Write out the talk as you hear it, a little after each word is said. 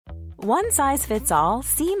One size fits all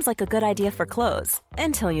seems like a good idea for clothes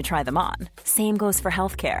until you try them on. Same goes for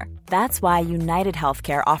healthcare. That's why United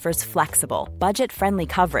Healthcare offers flexible, budget-friendly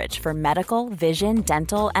coverage for medical, vision,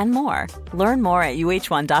 dental, and more. Learn more at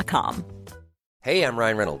uh1.com. Hey, I'm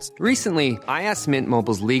Ryan Reynolds. Recently, I asked Mint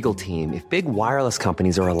Mobile's legal team if big wireless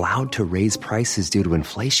companies are allowed to raise prices due to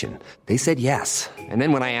inflation. They said yes. And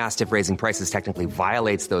then when I asked if raising prices technically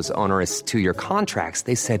violates those onerous two-year contracts,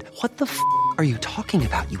 they said, "What the f*** are you talking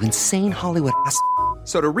about, you insane Hollywood ass?"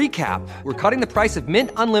 So to recap, we're cutting the price of Mint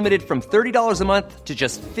Unlimited from $30 a month to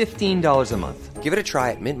just $15 a month. Give it a try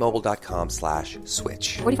at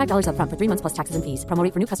mintmobile.com/switch. $45 up front for 3 months plus taxes and fees. Promo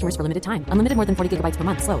rate for new customers for limited time. Unlimited more than 40 gigabytes per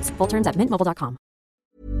month. Slows full terms at mintmobile.com.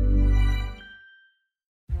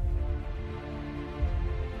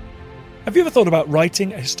 Have you ever thought about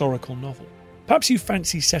writing a historical novel? Perhaps you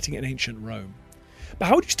fancy setting it in ancient Rome. But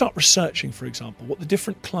how would you start researching, for example, what the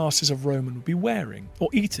different classes of Roman would be wearing, or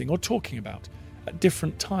eating, or talking about at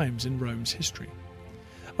different times in Rome's history?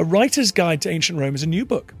 A Writer's Guide to Ancient Rome is a new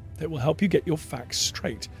book that will help you get your facts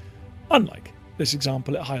straight, unlike this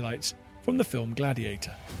example it highlights from the film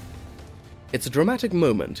Gladiator. It's a dramatic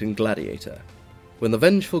moment in Gladiator, when the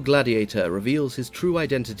vengeful gladiator reveals his true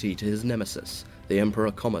identity to his nemesis, the Emperor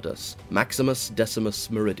Commodus, Maximus Decimus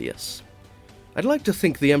Meridius. I'd like to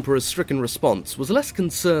think the Emperor's stricken response was less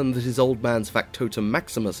concerned that his old man's factotum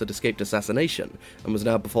Maximus had escaped assassination and was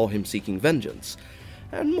now before him seeking vengeance,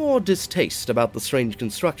 and more distaste about the strange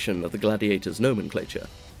construction of the gladiator's nomenclature.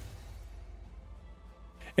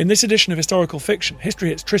 In this edition of Historical Fiction, History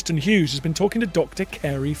Hit's Tristan Hughes has been talking to Dr.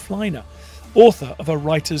 Carey Fleiner, author of A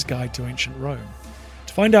Writer's Guide to Ancient Rome,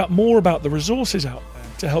 to find out more about the resources out there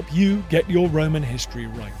to help you get your Roman history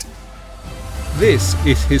right. This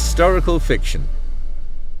is Historical Fiction.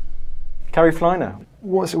 Carey Fleiner,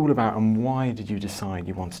 what's it all about and why did you decide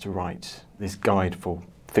you wanted to write this guide for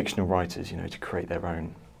fictional writers, to create their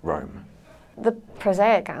own Rome? The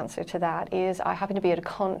prosaic answer to that is I happen to be at a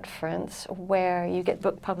conference where you get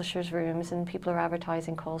book publishers' rooms and people are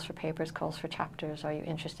advertising calls for papers, calls for chapters, are you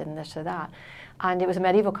interested in this or that? And it was a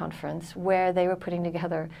medieval conference where they were putting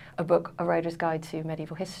together a book, A Writer's Guide to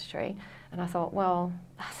Medieval History. And I thought, well,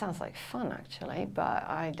 that sounds like fun actually, but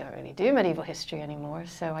I don't really do medieval history anymore.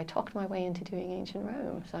 So I talked my way into doing ancient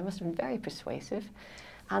Rome. So I must have been very persuasive.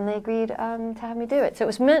 And they agreed to have me do it. So it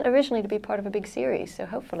was meant originally to be part of a big series. So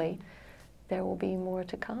hopefully there will be more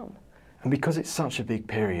to come. And because it's such a big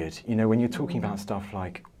period, when you're talking about stuff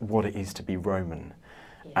like what it is to be Roman,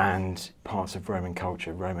 yes, and parts of Roman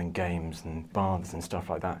culture, Roman games and baths and stuff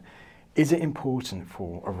like that, is it important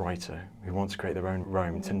for a writer who wants to create their own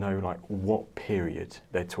Rome to know what period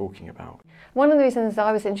they're talking about? One of the reasons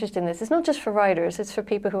I was interested in this is not just for writers, it's for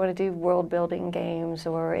people who want to do world building games,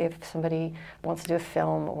 or if somebody wants to do a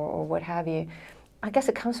film or what have you. I guess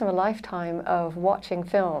it comes from a lifetime of watching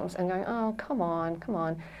films and going, oh, come on, come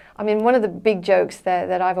on. I mean, one of the big jokes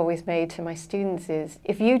that I've always made to my students is,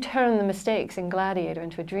 if you turn the mistakes in Gladiator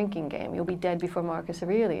into a drinking game, you'll be dead before Marcus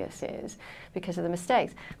Aurelius is, because of the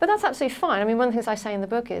mistakes. But that's absolutely fine. I mean, one of the things I say in the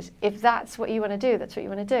book is, if that's what you want to do, that's what you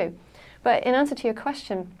want to do. But in answer to your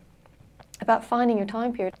question about finding your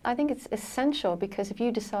time period, I think it's essential, because if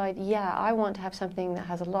you decide, yeah, I want to have something that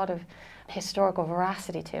has a lot of historical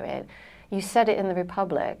veracity to it, you set it in the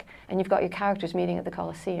Republic, and you've got your characters meeting at the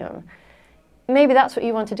Colosseum. Maybe that's what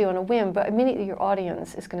you want to do on a whim, but immediately your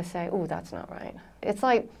audience is going to say, oh, that's not right. It's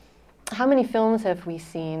like, how many films have we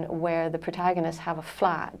seen where the protagonists have a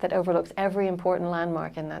flat that overlooks every important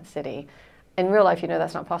landmark in that city? In real life,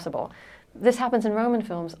 that's not possible. This happens in Roman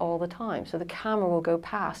films all the time. So the camera will go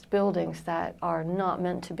past buildings that are not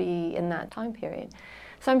meant to be in that time period.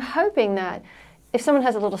 So I'm hoping that if someone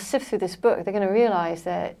has a little sift through this book, they're going to realize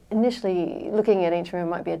that initially looking at ancient Rome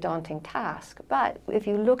might be a daunting task. But if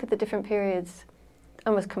you look at the different periods,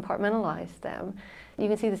 almost compartmentalize them, you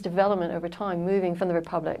can see this development over time, moving from the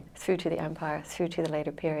Republic through to the Empire, through to the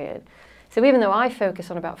later period. So even though I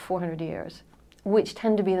focus on about 400 years, which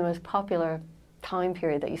tend to be the most popular time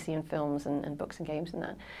period that you see in films and books and games and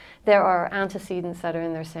that, there are antecedents that are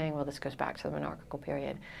in there saying, well, this goes back to the monarchical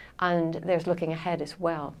period. And there's looking ahead as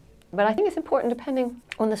well. But I think it's important, depending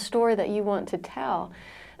on the story that you want to tell,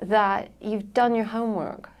 that you've done your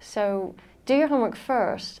homework. So do your homework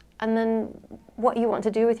first, and then what you want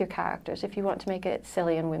to do with your characters. If you want to make it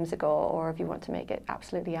silly and whimsical, or if you want to make it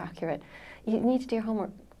absolutely accurate, you need to do your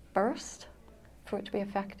homework first for it to be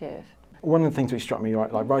effective. One of the things which struck me right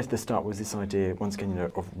at the start was this idea, once again,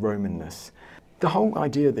 of Romanness. The whole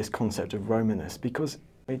idea of this concept of Romanness, because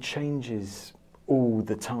it changes all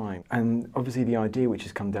the time. And obviously the idea which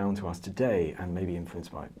has come down to us today, and maybe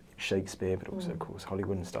influenced by Shakespeare, but also, of course,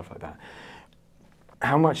 Hollywood and stuff like that,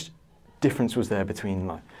 how much difference was there between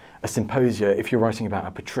like a symposia, if you're writing about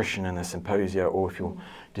a patrician and a symposia, or if you're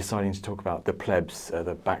deciding to talk about the plebs,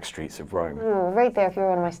 the back streets of Rome? Right there, if you were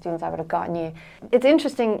one of my students, I would have gotten you. It's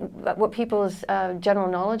interesting what people's general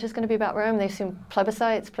knowledge is going to be about Rome. They assume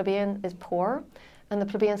plebeian is poor, and the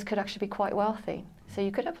plebeians could actually be quite wealthy. So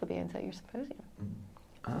you could have plebeians at your symposium.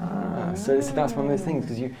 So that's one of those things,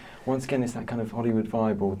 because once again, it's that kind of Hollywood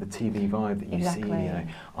vibe or the TV vibe that you see,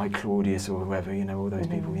 I Claudius or whoever, all those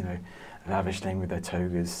people, lavishing with their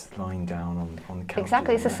togas, lying down on the couch.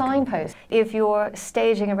 Exactly, it's a signpost. If you're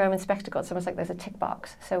staging a Roman spectacle, it's almost like there's a tick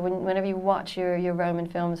box. So whenever you watch your Roman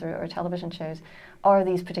films or television shows, are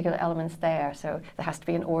these particular elements there? So there has to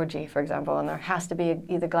be an orgy, for example, and there has to be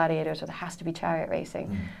either gladiators or there has to be chariot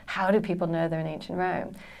racing. How do people know they're in ancient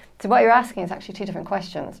Rome? So what you're asking is actually two different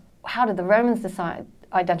questions. How did the Romans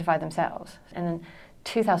identify themselves? And then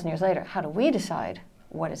 2,000 years later, how do we decide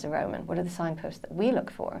what is a Roman? What are the signposts that we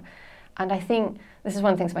look for? And I think this is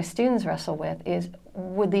one of the things my students wrestle with is,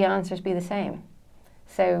 would the answers be the same?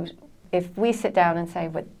 So if we sit down and say,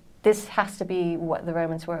 but this has to be what the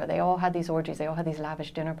Romans were. They all had these orgies, they all had these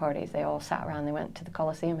lavish dinner parties, they all sat around, they went to the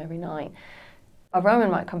Colosseum every night. A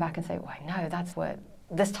Roman might come back and say, well, no, that's what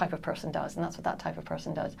this type of person does, and that's what that type of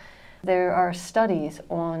person does. There are studies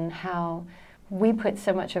on how we put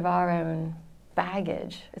so much of our own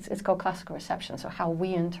baggage, it's called classical reception, so how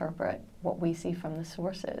we interpret what we see from the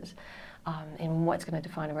sources in what's going to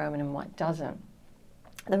define a Roman and what doesn't.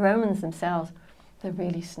 The Romans themselves, they're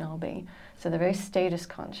really snobby, so they're very status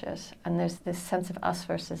conscious, and there's this sense of us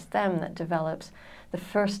versus them that develops the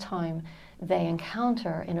first time they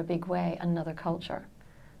encounter in a big way another culture.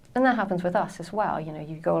 And that happens with us as well.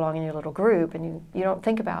 You go along in your little group and you don't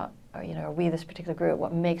think about, are we this particular group,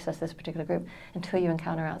 what makes us this particular group, until you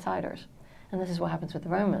encounter outsiders. And this is what happens with the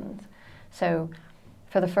Romans. So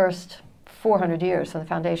for the first 400 years, from the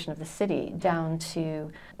foundation of the city down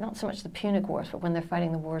to not so much the Punic Wars, but when they're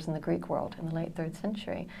fighting the wars in the Greek world in the late 3rd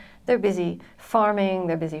century, they're busy farming,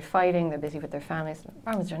 they're busy fighting, they're busy with their families. The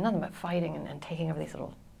Romans are nothing but fighting and taking over these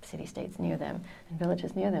little city-states near them and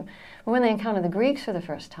villages near them. But when they encounter the Greeks for the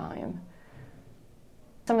first time,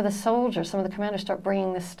 some of the soldiers, some of the commanders start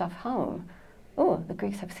bringing this stuff home. Ooh, the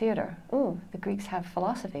Greeks have theater. Ooh, the Greeks have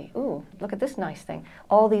philosophy. Ooh, look at this nice thing.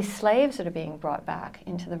 All these slaves that are being brought back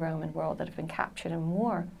into the Roman world that have been captured in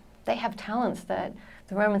war, they have talents that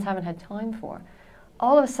the Romans haven't had time for.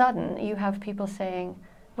 All of a sudden, you have people saying,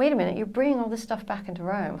 wait a minute, you're bringing all this stuff back into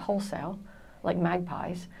Rome wholesale, like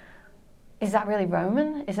magpies. Is that really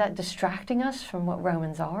Roman? Is that distracting us from what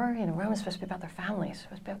Romans are? Romans supposed to be about their families,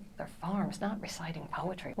 supposed to be about their farms, not reciting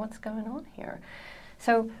poetry. What's going on here?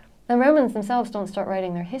 So the Romans themselves don't start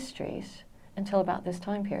writing their histories until about this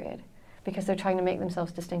time period, because they're trying to make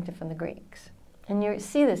themselves distinctive from the Greeks. And you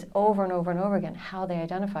see this over and over and over again, how they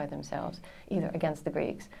identify themselves, either against the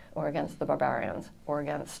Greeks, or against the barbarians, or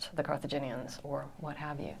against the Carthaginians, or what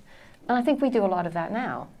have you. And I think we do a lot of that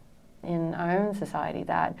now in our own society,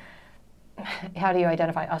 that how do you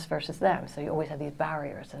identify us versus them? So you always have these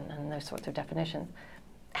barriers and those sorts of definitions.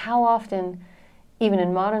 How often, even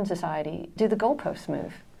in modern society, do the goalposts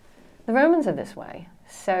move? The Romans are this way.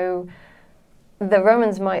 So the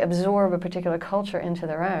Romans might absorb a particular culture into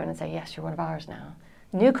their own and say, yes, you're one of ours now.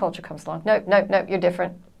 New culture comes along. No, you're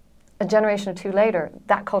different. A generation or two later,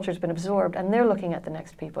 that culture's been absorbed and they're looking at the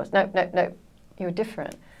next people as, no, you're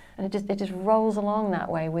different. And it just rolls along that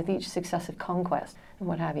way with each successive conquest and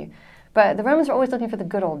what have you. But the Romans are always looking for the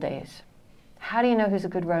good old days. How do you know who's a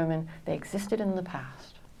good Roman? They existed in the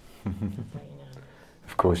past.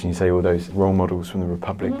 Of course, and you say all those role models from the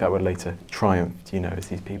Republic that were later triumphed, as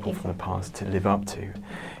these people from the past to live up to.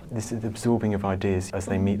 This is the absorbing of ideas as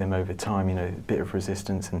they meet them over time, a bit of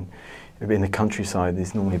resistance, and in the countryside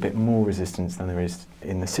there's normally a bit more resistance than there is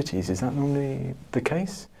in the cities. Is that normally the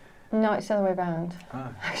case? No, it's the other way around.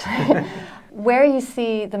 Actually. Where you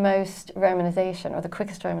see the most Romanization, or the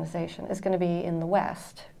quickest Romanization, is going to be in the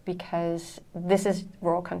West, because this is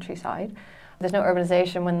rural countryside. There's no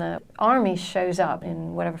urbanization. When the army shows up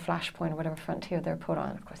in whatever flashpoint or whatever frontier they're put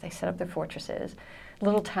on, of course, they set up their fortresses.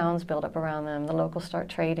 Little towns build up around them. The locals start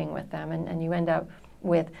trading with them, and you end up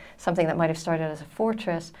with something that might have started as a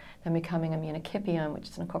fortress, then becoming a municipium, which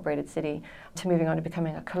is an incorporated city, to moving on to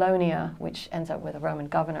becoming a colonia, which ends up with a Roman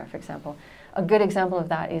governor, for example. A good example of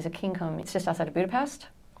that is Aquincum. It's just outside of Budapest,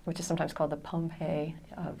 which is sometimes called the Pompeii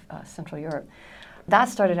of Central Europe. That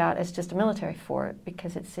started out as just a military fort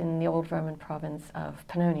because it's in the old Roman province of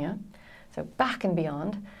Pannonia, so back and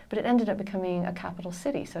beyond, but it ended up becoming a capital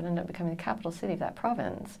city, so it ended up becoming the capital city of that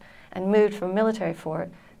province, and moved from a military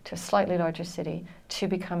fort to a slightly larger city to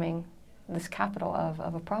becoming this capital of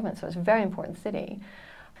a province. So it's a very important city.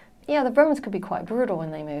 Yeah, the Romans could be quite brutal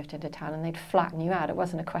when they moved into town, and they'd flatten you out. It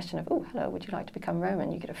wasn't a question of, oh, hello, would you like to become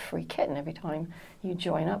Roman? You get a free kitten every time you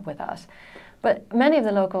join up with us. But many of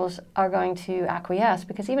the locals are going to acquiesce,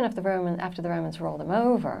 because even if after the Romans roll them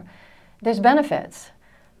over, there's benefits.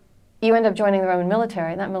 You end up joining the Roman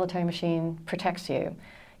military, and that military machine protects you.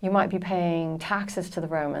 You might be paying taxes to the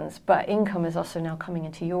Romans, but income is also now coming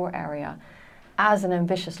into your area. As an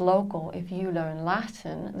ambitious local, if you learn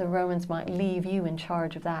Latin, the Romans might leave you in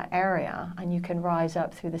charge of that area, and you can rise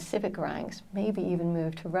up through the civic ranks, maybe even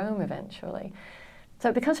move to Rome eventually. So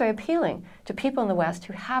it becomes very appealing to people in the West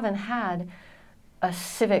who haven't had a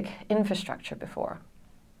civic infrastructure before.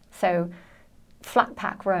 So flat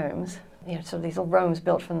pack Romes, so these little Romes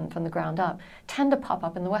built from the ground up, tend to pop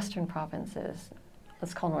up in the Western provinces.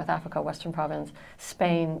 Let's call North Africa Western province,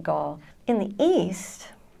 Spain, Gaul. In the East,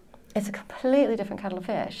 it's a completely different kettle of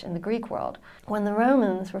fish in the Greek world. When the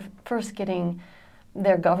Romans were first getting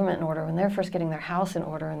their government in order, when they were first getting their house in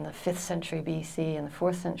order in the 5th century BC and the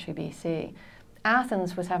 4th century BC,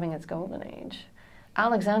 Athens was having its golden age.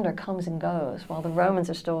 Alexander comes and goes while the Romans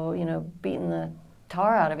are still, beating the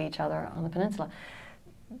tar out of each other on the peninsula.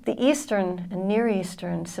 The Eastern and Near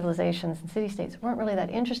Eastern civilizations and city-states weren't really that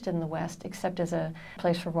interested in the West, except as a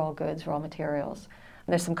place for raw goods, raw materials.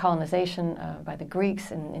 There's some colonization by the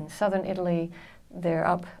Greeks in southern Italy. They're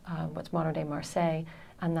up what's modern-day Marseille,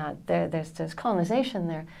 and there's colonization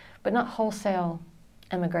there, but not wholesale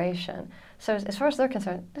immigration. So as far as they're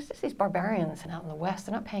concerned, there's just these barbarians out in the West.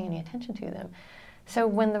 They're not paying any attention to them. So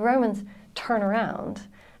when the Romans turn around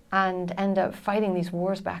and end up fighting these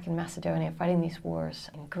wars back in Macedonia, fighting these wars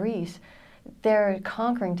in Greece, they're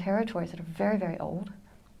conquering territories that are very, very old,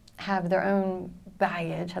 have their own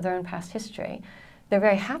baggage, have their own past history. They're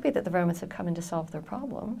very happy that the Romans have come in to solve their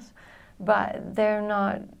problems, but they're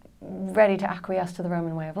not ready to acquiesce to the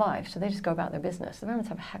Roman way of life, so they just go about their business. The Romans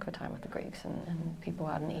have a heck of a time with the Greeks and people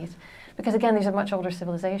out in the East, because again, these are much older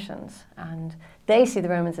civilizations, and they see the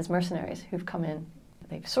Romans as mercenaries who've come in.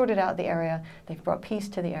 They've sorted out the area, they've brought peace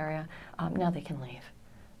to the area, now they can leave.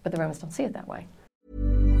 But the Romans don't see it that way.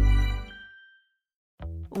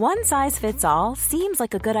 One size fits all seems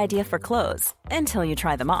like a good idea for clothes until you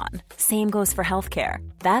try them on. Same goes for healthcare.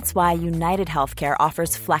 That's why United Healthcare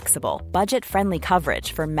offers flexible, budget-friendly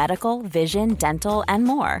coverage for medical, vision, dental, and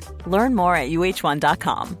more. Learn more at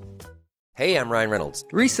uh1.com. Hey, I'm Ryan Reynolds.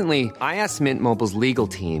 Recently, I asked Mint Mobile's legal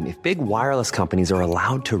team if big wireless companies are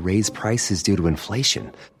allowed to raise prices due to inflation.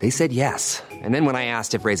 They said yes. And then when I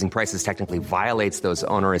asked if raising prices technically violates those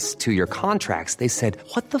onerous 2-year contracts, they said,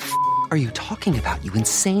 "What the f*** are you talking about, you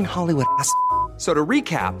insane Hollywood ass?" So to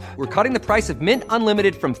recap, we're cutting the price of Mint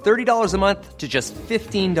Unlimited from $30 a month to just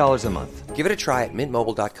 $15 a month. Give it a try at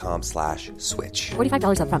mintmobile.com/switch.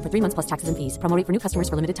 $45 up front for 3 months plus taxes and fees. Promo rate for new customers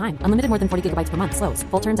for limited time. Unlimited more than 40 gigabytes per month. Slows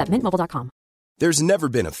full terms at mintmobile.com. There's never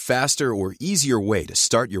been a faster or easier way to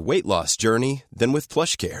start your weight loss journey than with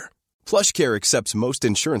PlushCare. PlushCare accepts most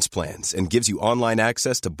insurance plans and gives you online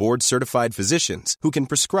access to board-certified physicians who can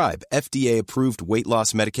prescribe FDA-approved weight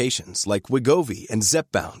loss medications like Wegovy and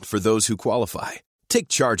Zepbound for those who qualify. Take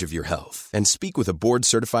charge of your health and speak with a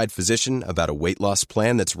board-certified physician about a weight loss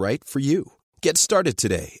plan that's right for you. Get started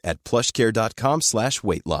today at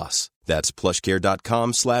plushcare.com/weight loss. That's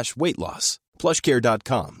plushcare.com/weight loss.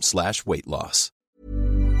 plushcare.com/weight loss.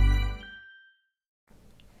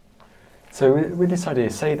 So with this idea,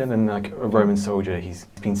 say then like a Roman soldier, he's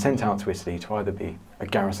been sent out to Italy to either be a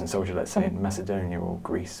garrison soldier, let's say in Macedonia or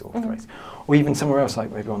Greece or Thrace, or even somewhere else, like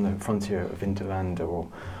maybe on the frontier of Interland or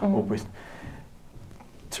Britain.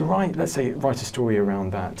 To write a story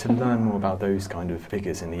around that, to learn more about those kind of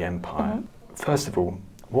figures in the empire, first of all,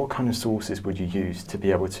 what kind of sources would you use to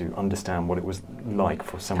be able to understand what it was like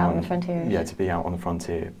for someone out on the frontiers. To be out on the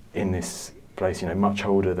frontier in this place, much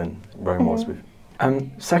older than Rome was with?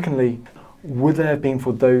 Secondly, would there have been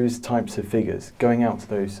for those types of figures going out to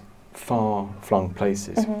those far-flung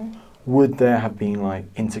places, would there have been like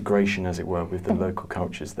integration, as it were, with the local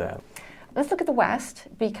cultures there? Let's look at the West,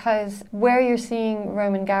 because where you're seeing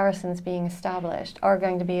Roman garrisons being established are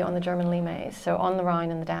going to be on the German limes, so on the Rhine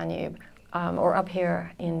and the Danube, or up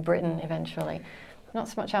here in Britain eventually, not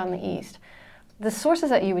so much out in the East. The sources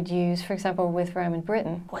that you would use, for example, with Rome and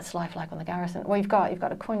Britain, what's life like on the garrison? Well, you've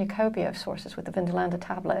got a cornucopia of sources with the Vindolanda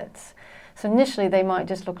tablets. So initially they might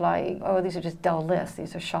just look like, oh, these are just dull lists,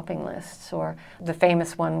 these are shopping lists, or the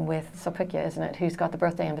famous one with Sulpicia, isn't it, who's got the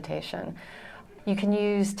birthday invitation. You can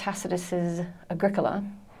use Tacitus's Agricola,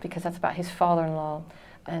 because that's about his father-in-law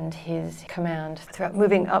and his command throughout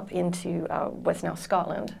moving up into what's now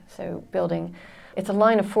Scotland. So building, it's a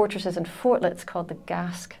line of fortresses and fortlets called the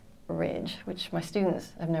Gask Ridge, which my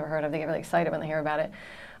students have never heard of. They get really excited when they hear about it.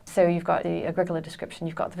 So you've got the Agricola description,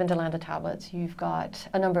 you've got the Vindolanda tablets, you've got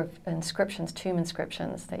a number of inscriptions, tomb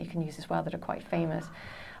inscriptions that you can use as well that are quite famous.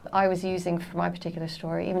 I was using for my particular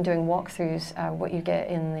story, even doing walkthroughs, what you get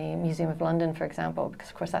in the Museum of London, for example, because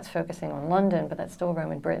of course that's focusing on London, but that's still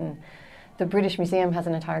Roman Britain. The British Museum has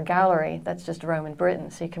an entire gallery that's just Roman Britain,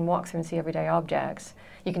 so you can walk through and see everyday objects.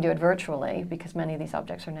 You can do it virtually because many of these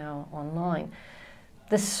objects are now online.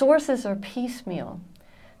 The sources are piecemeal.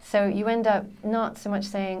 So you end up not so much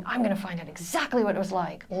saying, I'm going to find out exactly what it was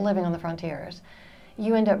like living on the frontiers.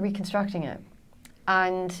 You end up reconstructing it.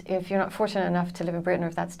 And if you're not fortunate enough to live in Britain, or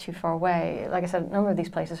if that's too far away, like I said, a number of these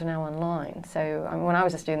places are now online. So when I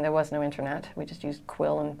was a student, there was no internet. We just used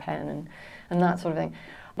quill and pen and that sort of thing.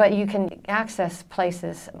 But you can access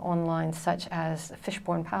places online such as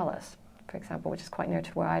Fishbourne Palace, for example, which is quite near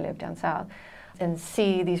to where I live down south, and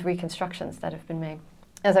see these reconstructions that have been made.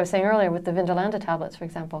 As I was saying earlier, with the Vindolanda tablets, for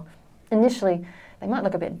example, initially they might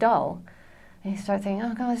look a bit dull. And you start thinking,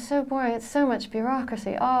 oh God, it's so boring, it's so much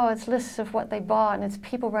bureaucracy. Oh, it's lists of what they bought, and it's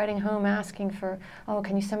people writing home asking for, oh,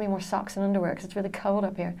 can you send me more socks and underwear because it's really cold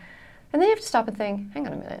up here. And then you have to stop and think, hang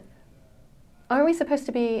on a minute. Aren't we supposed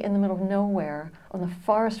to be in the middle of nowhere on the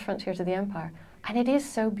farthest frontiers of the empire? And it is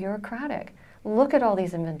so bureaucratic. Look at all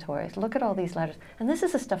these inventories, look at all these letters, and this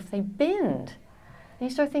is the stuff they binned. And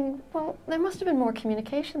you start thinking, well, there must have been more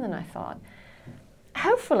communication than I thought.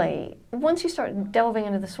 Hopefully, once you start delving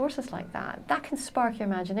into the sources like that, that can spark your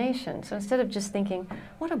imagination. So instead of just thinking,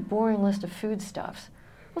 what a boring list of foodstuffs,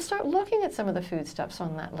 we'll start looking at some of the foodstuffs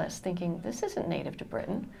on that list, thinking, this isn't native to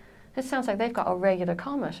Britain. This sounds like they've got a regular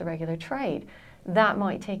commerce, a regular trade. That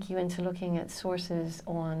might take you into looking at sources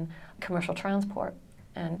on commercial transport.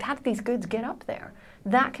 And how did these goods get up there?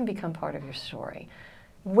 That can become part of your story.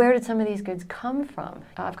 Where did some of these goods come from?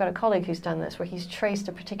 I've got a colleague who's done this, where he's traced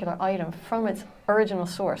a particular item from its original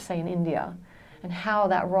source, say in India, and how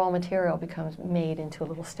that raw material becomes made into a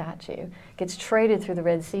little statue, gets traded through the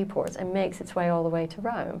Red Sea ports and makes its way all the way to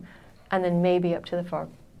Rome, and then maybe up to the far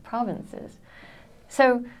provinces.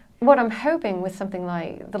 So what I'm hoping with something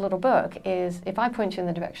like the little book is, if I point you in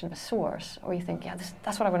the direction of a source, or you think, yeah,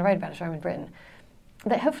 that's what I want to write about, is Roman Britain,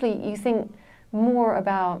 that hopefully you think more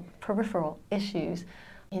about peripheral issues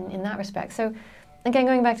in that respect. So again,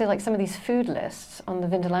 going back to like some of these food lists on the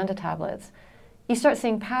Vindolanda tablets, you start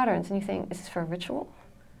seeing patterns and you think, is this for a ritual?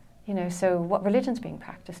 You know, so what religion's being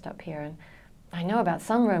practiced up here? And I know about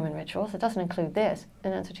some Roman rituals, it doesn't include this.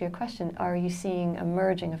 In answer to your question, are you seeing a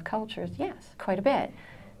merging of cultures? Yes, quite a bit.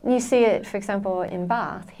 You see it, for example, in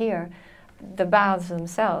Bath here. The baths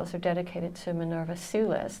themselves are dedicated to Minerva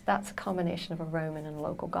Sulis. That's a combination of a Roman and a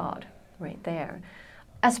local god right there.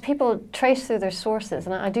 As people trace through their sources,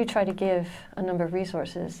 and I do try to give a number of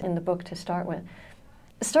resources in the book to start with,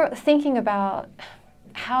 start thinking about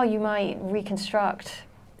how you might reconstruct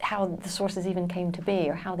how the sources even came to be,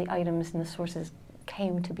 or how the items in the sources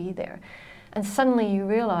came to be there. And suddenly you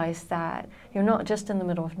realize that you're not just in the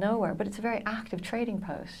middle of nowhere, but it's a very active trading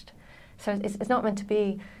post. So it's not meant to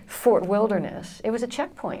be Fort Wilderness. It was a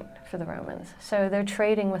checkpoint for the Romans. So they're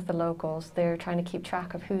trading with the locals. They're trying to keep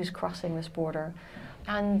track of who's crossing this border.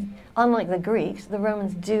 And unlike the Greeks, the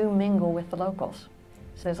Romans do mingle with the locals.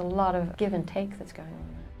 So there's a lot of give and take that's going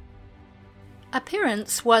on.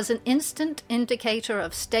 Appearance was an instant indicator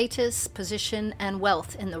of status, position, and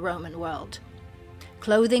wealth in the Roman world.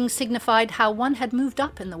 Clothing signified how one had moved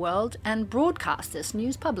up in the world and broadcast this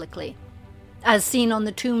news publicly, as seen on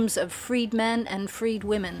the tombs of freedmen and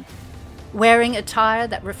freedwomen, wearing attire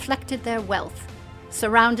that reflected their wealth,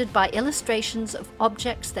 surrounded by illustrations of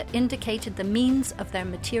objects that indicated the means of their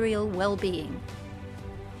material well-being.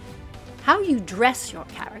 How you dress your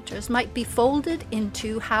characters might be folded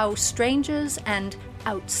into how strangers and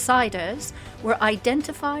outsiders were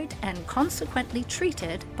identified and consequently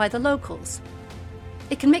treated by the locals.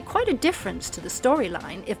 It can make quite a difference to the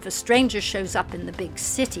storyline if a stranger shows up in the big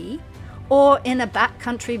city or in a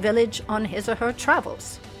backcountry village on his or her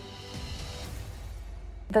travels.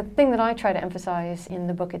 The thing that I try to emphasize in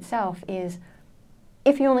the book itself is,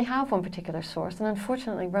 if you only have one particular source, and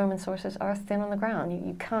unfortunately Roman sources are thin on the ground,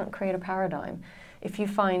 you can't create a paradigm. If you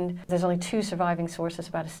find there's only 2 surviving sources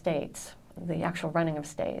about estates, the actual running of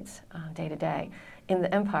states day to day, in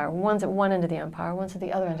the empire, one's at one end of the empire, one's at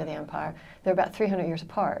the other end of the empire, they're about 300 years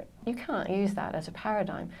apart. You can't use that as a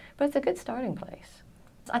paradigm, but it's a good starting place.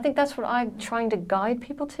 I think that's what I'm trying to guide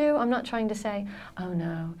people to. I'm not trying to say, oh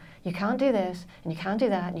no, you can't do this, and you can't do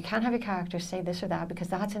that, and you can't have your characters say this or that because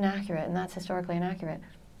that's inaccurate and that's historically inaccurate.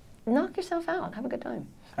 Knock yourself out, have a good time.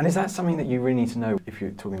 And is that something that you really need to know if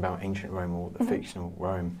you're talking about ancient Rome or the fictional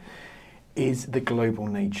Rome? is the global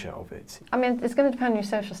nature of it? I mean, it's going to depend on your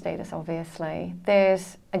social status, obviously.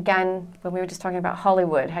 There's, again, when we were just talking about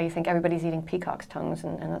Hollywood, how you think everybody's eating peacock's tongues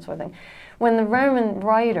and that sort of thing. When the Roman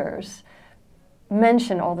writers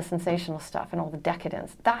mention all the sensational stuff and all the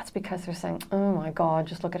decadence, that's because they're saying, oh my God,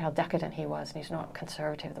 just look at how decadent he was, and he's not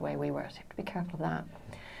conservative the way we were. So you have to be careful of that.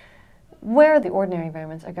 Where the ordinary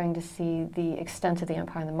Romans are going to see the extent of the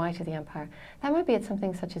empire and the might of the empire, that might be at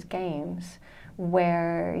something such as games,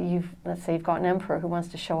 where let's say you've got an emperor who wants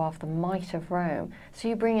to show off the might of Rome. So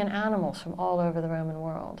you bring in animals from all over the Roman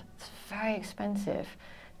world. It's very expensive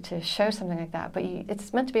to show something like that, but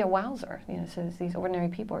it's meant to be a wowzer, so these ordinary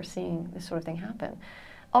people are seeing this sort of thing happen.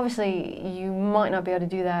 Obviously, you might not be able to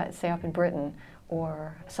do that, say, up in Britain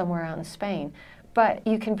or somewhere out in Spain, but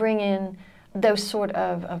you can bring in those sort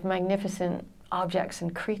of magnificent objects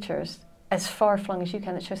and creatures as far-flung as you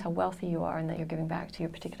can that shows how wealthy you are and that you're giving back to your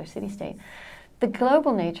particular city-state. The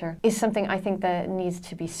global nature is something I think that needs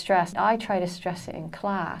to be stressed. I try to stress it in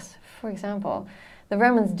class. For example, the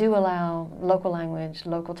Romans do allow local language,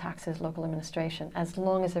 local taxes, local administration, as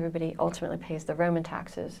long as everybody ultimately pays the Roman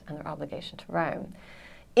taxes and their obligation to Rome.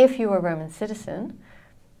 If you were a Roman citizen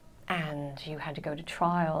and you had to go to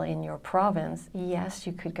trial in your province, yes,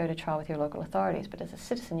 you could go to trial with your local authorities, but as a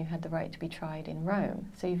citizen you had the right to be tried in Rome.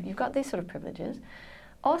 So you've got these sort of privileges.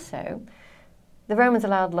 Also, the Romans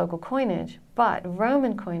allowed local coinage, but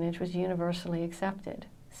Roman coinage was universally accepted.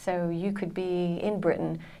 So you could be in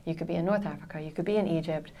Britain, you could be in North Africa, you could be in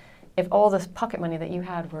Egypt. If all this pocket money that you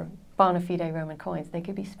had were bona fide Roman coins, they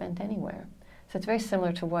could be spent anywhere. So it's very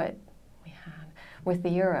similar to what we had with the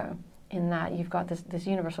euro, in that you've got this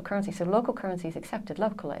universal currency. So local currency is accepted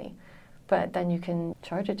locally, but then you can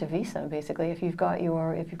charge it to Visa, basically, if you've got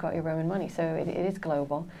your Roman money. So it is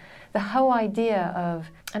global. The whole idea of,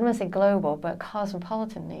 I don't want to say global, but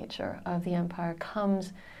cosmopolitan nature of the empire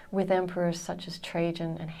comes with emperors such as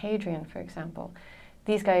Trajan and Hadrian, for example.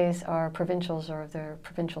 These guys are provincials or of their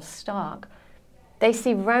provincial stock. They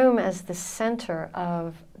see Rome as the center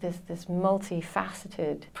of this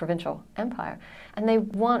multifaceted provincial empire, and they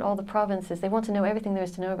want all the provinces, they want to know everything there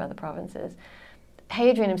is to know about the provinces.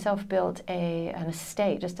 Hadrian himself built an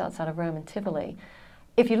estate just outside of Rome in Tivoli.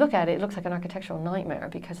 If you look at it, it looks like an architectural nightmare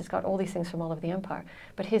because it's got all these things from all over the empire.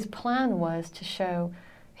 But his plan was to show,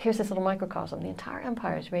 here's this little microcosm. The entire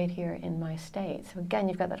empire is right here in my estate. So again,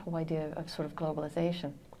 you've got that whole idea of sort of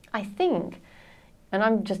globalization. I think, and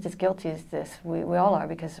I'm just as guilty as this, we all are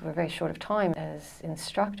because we're very short of time as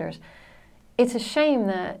instructors, it's a shame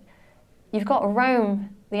that you've got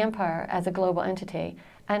Rome, the empire, as a global entity,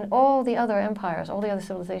 and all the other empires, all the other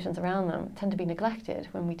civilizations around them tend to be neglected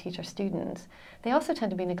when we teach our students. They also tend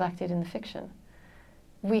to be neglected in the fiction.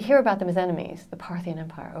 We hear about them as enemies, the Parthian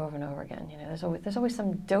Empire, over and over again. There's always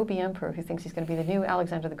some dopey emperor who thinks he's going to be the new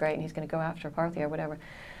Alexander the Great and he's going to go after Parthia or whatever.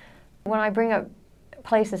 When I bring up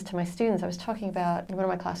places to my students, I was talking about, in one of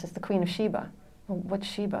my classes, the Queen of Sheba. What's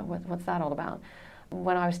Sheba? What's that all about?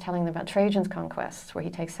 When I was telling them about Trajan's conquests, where he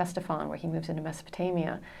takes Ctesiphon, where he moves into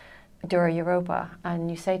Mesopotamia, Dura Europa, and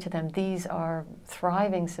you say to them, these are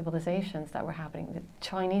thriving civilizations that were happening, the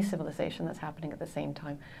Chinese civilization that's happening at the same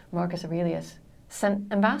time. Marcus Aurelius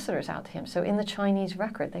sent ambassadors out to him. So in the Chinese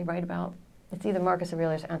record, they write about, it's either Marcus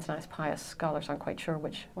Aurelius or Antonius Pius. Scholars aren't quite sure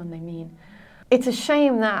which one they mean. It's a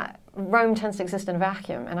shame that Rome tends to exist in a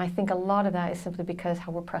vacuum, and I think a lot of that is simply because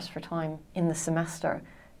how we're pressed for time in the semester,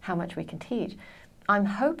 how much we can teach. I'm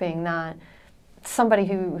hoping that somebody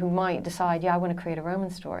who might decide, yeah, I want to create a Roman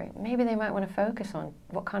story, maybe they might want to focus on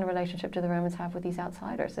what kind of relationship do the Romans have with these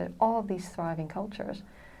outsiders, all of these thriving cultures.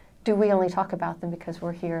 Do we only talk about them because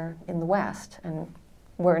we're here in the West and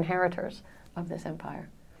we're inheritors of this empire?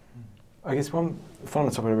 I guess one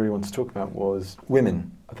final topic I really wanted to talk about was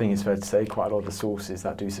women. I think it's fair to say quite a lot of the sources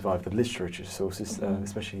that do survive, the literature sources,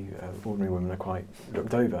 especially ordinary women, are quite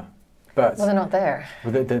looked over. But well, they're not there.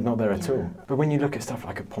 Well, they're not there at all. But when you look at stuff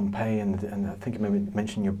like at Pompeii, and I think you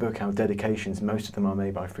mentioned in your book how dedications, most of them are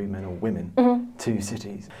made by free men or women to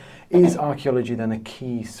cities. Is archaeology then a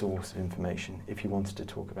key source of information if you wanted to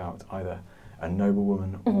talk about either a noble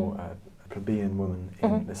woman or a plebeian woman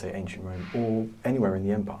in, let's say, ancient Rome or anywhere in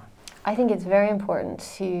the empire? I think it's very important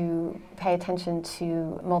to pay attention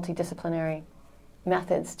to multidisciplinary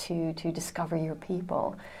methods to discover your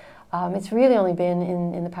people. It's really only been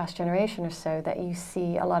in the past generation or so that you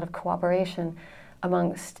see a lot of cooperation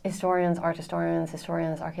amongst historians, art historians,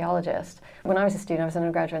 archaeologists. When I was a student, I was an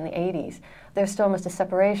undergraduate in the 80s, there was still almost a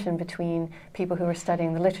separation between people who were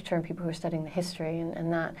studying the literature and people who were studying the history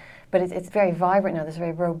and that. But it's very vibrant now. There's a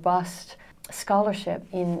very robust scholarship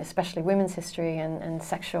in especially women's history and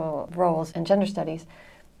sexual roles and gender studies.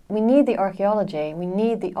 We need the archaeology, we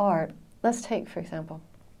need the art Let's take, for example,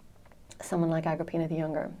 someone like Agrippina the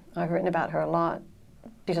Younger. I've written about her a lot.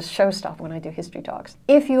 She just show stuff when I do history talks.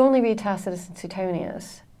 If you only read Tacitus and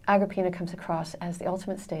Suetonius, Agrippina comes across as the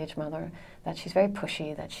ultimate stage mother, that she's very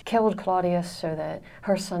pushy, that she killed Claudius so that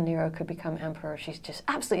her son Nero could become emperor. She's just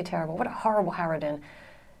absolutely terrible. What a horrible harridan.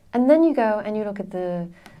 And then you go and you look at the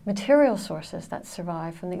material sources that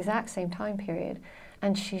survive from the exact same time period,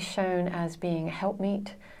 and she's shown as being a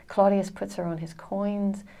helpmeet. Claudius puts her on his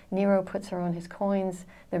coins. Nero puts her on his coins.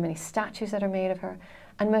 There are many statues that are made of her.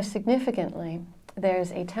 And most significantly,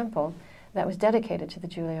 there's a temple that was dedicated to the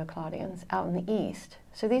Julio-Claudians out in the east.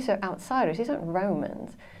 So these are outsiders, these aren't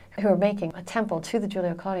Romans, who are making a temple to the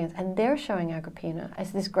Julio-Claudians, and they're showing Agrippina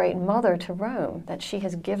as this great mother to Rome, that she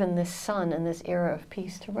has given this son in this era of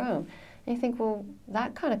peace to Rome. And you think, well,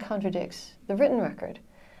 that kind of contradicts the written record.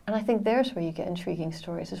 And I think there's where you get intriguing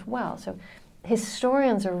stories as well. So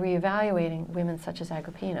historians are reevaluating women such as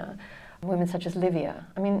Agrippina, women such as Livia.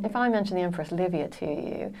 I mean, if I mention the Empress Livia to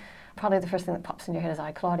you, probably the first thing that pops in your head is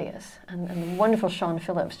I, Claudius, and the wonderful Sean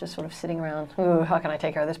Phillips just sort of sitting around, ooh, how can I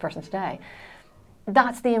take care of this person today?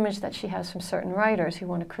 That's the image that she has from certain writers who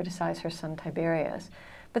want to criticize her son Tiberius.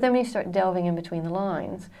 But then when you start delving in between the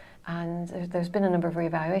lines, and there's been a number of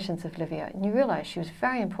reevaluations of Livia, and you realize she was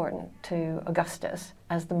very important to Augustus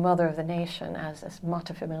as the mother of the nation, as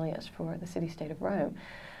mater familias for the city-state of Rome.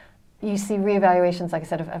 You see reevaluations, like I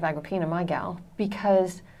said, of Agrippina, my gal,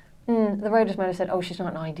 because the writers might have said, oh, she's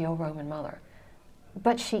not an ideal Roman mother.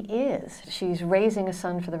 But she is. She's raising a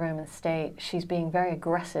son for the Roman state. She's being very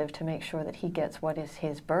aggressive to make sure that he gets what is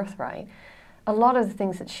his birthright. A lot of the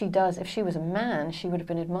things that she does, if she was a man, she would have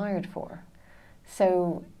been admired for.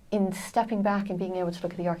 So in stepping back and being able to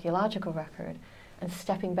look at the archaeological record, and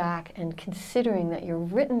stepping back and considering that your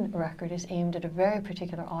written record is aimed at a very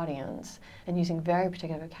particular audience and using very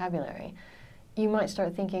particular vocabulary, you might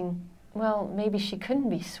start thinking, well, maybe she couldn't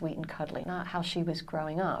be sweet and cuddly, not how she was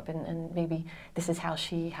growing up, and maybe this is how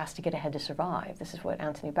she has to get ahead to survive. This is what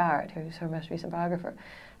Anthony Barrett, who's her most recent biographer,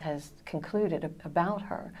 has concluded about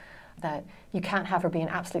her, that you can't have her be an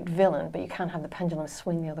absolute villain, but you can't have the pendulum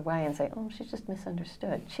swing the other way and say, oh, she's just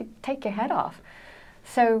misunderstood. She'd take your head off.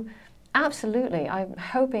 So absolutely, I'm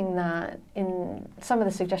hoping that in some of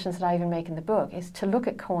the suggestions that I even make in the book is to look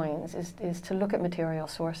at coins, is to look at material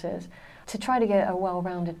sources, to try to get a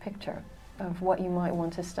well-rounded picture of what you might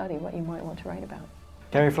want to study, what you might want to write about.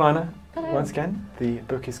 Gary Fleiner, hello. Once again, the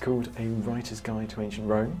book is called A Writer's Guide to Ancient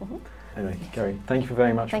Rome. Anyway, Gary, thank you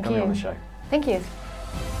very much for coming on the show. Thank you.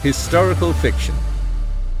 Historical fiction.